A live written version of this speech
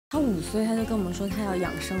他5岁他就跟我们说他要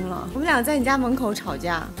养生了，我们俩在你家门口吵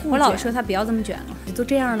架。我老说他不要这么卷了，你都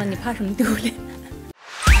这样了，你怕什么丢脸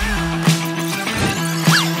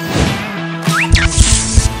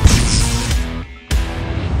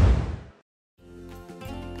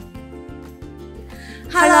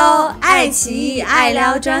？Hello， 爱奇艺爱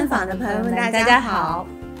撩专访的朋友们，大家好，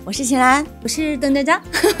我是秦岚，我是邓佳佳。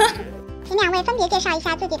请两位分别介绍一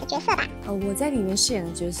下自己的角色吧。我在里面饰演的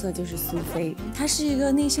角色就是苏菲，她是一个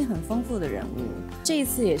内心很丰富的人物。这一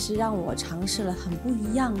次也是让我尝试了很不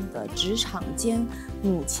一样的职场兼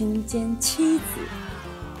母亲兼妻子，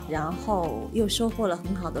然后又收获了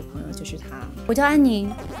很好的朋友，就是她。我叫安宁，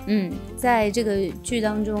在这个剧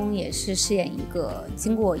当中也是饰演一个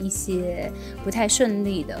经过一些不太顺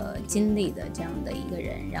利的经历的这样的一个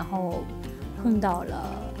人，然后碰到了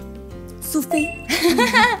苏菲。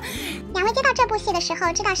两位接到这部戏的时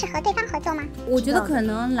候，知道是和对方合作吗？我觉得可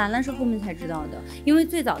能兰兰是后面才知道的，因为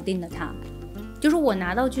最早定的她，就是我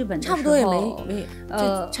拿到剧本的时候，差不多也没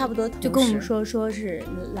差不多就跟我们说是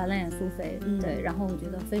兰兰演苏菲，对，然后我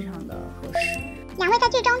觉得非常的合适。两位在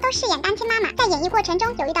剧中都饰演单亲妈妈，在演绎过程中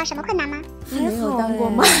有遇到什么困难吗？没有当过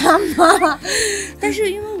妈妈，但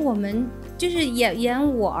是因为我们就是演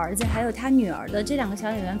我儿子还有他女儿的这两个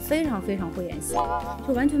小演员非常非常会演戏，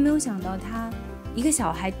就完全没有想到他一个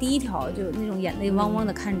小孩第一条就那种眼泪汪汪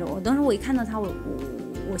的看着我，当时我一看到他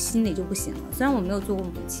我心里就不行了。虽然我没有做过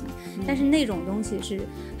母亲，但是那种东西是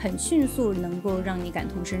很迅速能够让你感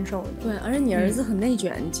同身受的。对，而且你儿子很内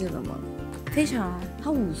卷，你记得吗？非常，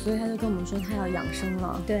他5岁他就跟我们说他要养生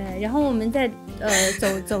了。对，然后我们在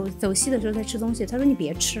走戏的时候在吃东西，他说你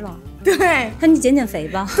别吃了，对，他说你减肥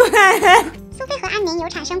吧。对。苏菲和安宁有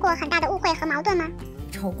产生过很大的误会和矛盾吗？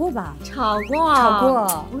吵过吧？吵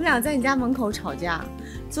过。我们俩在你家门口吵架，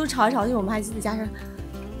最后吵来吵去，我们还记得加上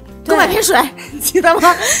给我买瓶水，记得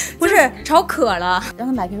吗？不是吵渴了，让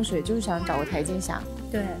他买瓶水，就是想找个台阶下。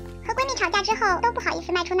对。和闺蜜吵架之后都不好意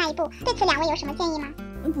思迈出那一步，对此两位有什么建议吗？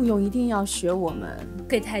不用，一定要学我们，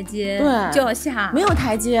给台阶，对，就要下。没有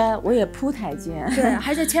台阶，我也铺台阶。对，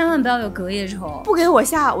而且千万不要有隔夜仇，不给我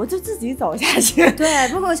下，我就自己走下去。对，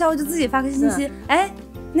不给我下，我就自己发个信息，哎，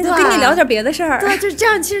那个跟你聊点别的事儿。对，就这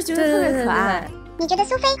样，其实觉得特别可爱。你觉得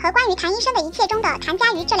苏菲和关于谭医生的一切中的谭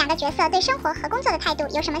佳瑜这两个角色对生活和工作的态度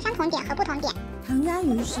有什么相同点和不同点？谭佳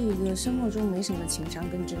瑜是一个生活中没什么情商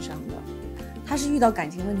跟智商的。他是遇到感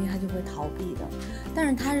情问题他就会逃避的，但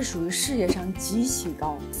是他是属于事业上极其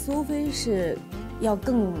高。苏菲是要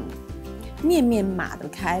更面码得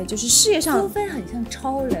开，就是事业上。苏菲很像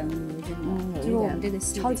超人，我觉得，就是我们这个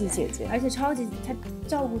戏超级姐姐，而且超级她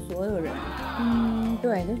照顾所有人。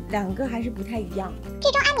对，两个还是不太一样。剧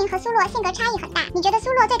中安宁和苏洛性格差异很大，你觉得苏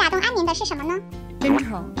洛最打动安宁的是什么呢？真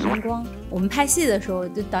诚、阳光。我们拍戏的时候，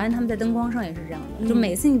就导演他们在灯光上也是这样的，就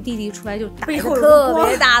每次你弟弟出来就打一个特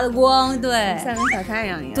别大的光，对，像个小太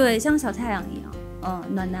阳一样。对，像个小太阳一样，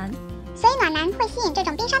暖男。所以暖男会吸引这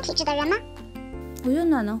种冰山体质的人吗？我觉得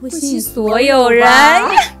暖男会吸引所有人。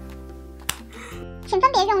请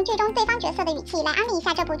分别用剧中对方角色的语气来安利一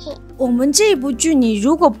下这部剧。我们这部剧你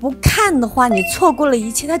如果不看的话，你错过了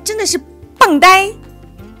一切，它真的是棒呆。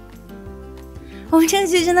我们这个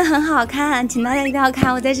剧真的很好看，请大家一定要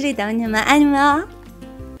看，我在这里等你们，爱你们哦。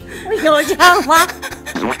有这样吗？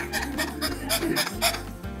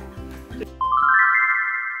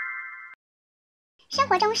生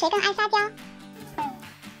活中谁更爱撒娇？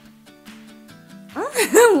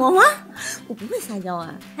我吗？我不会撒娇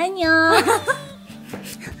啊，爱你哦。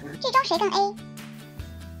剧中谁更 A？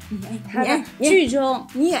 剧中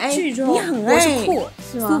你也 A， 剧中你很 A， 我是酷，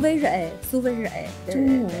是吗？苏菲是 A， 苏菲是 A， 终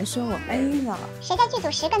于有人说我 A 了。谁在剧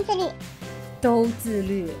组时更自律？都自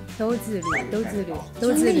律。我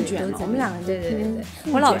们两个对，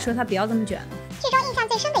我老说他不要这么卷了。剧中印象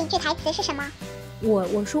最深的一句台词是什么？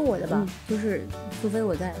我说我的吧，就是苏菲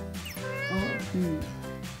我在。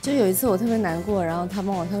就有一次我特别难过，然后他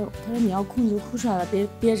帮我，他说你要哭你就哭出来了，别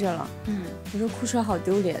憋着了。我说哭出来好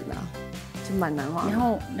丢脸的，就蛮难忘。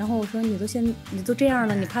然后我说你都这样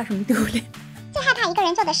了，你怕什么丢脸？最害怕一个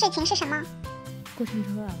人做的事情是什么？过山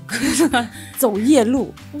车啊，走夜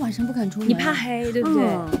路。我晚上不敢出门。你怕黑，对不对？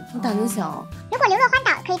我胆子小。如果流落荒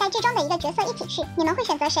岛可以带剧中的一个角色一起去，你们会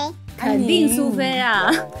选择谁？肯定苏菲啊！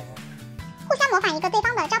互相模仿一个对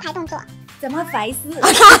方的招牌动作。怎么肥死？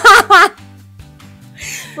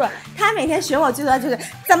不是，他每天学我最多就是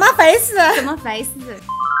怎么肥死？怎么肥死？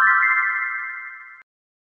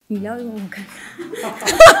你撩一个我看看。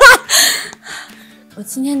我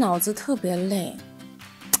今天脑子特别累，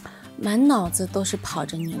满脑子都是跑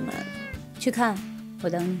着你们。去看，我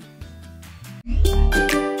等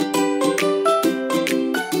你。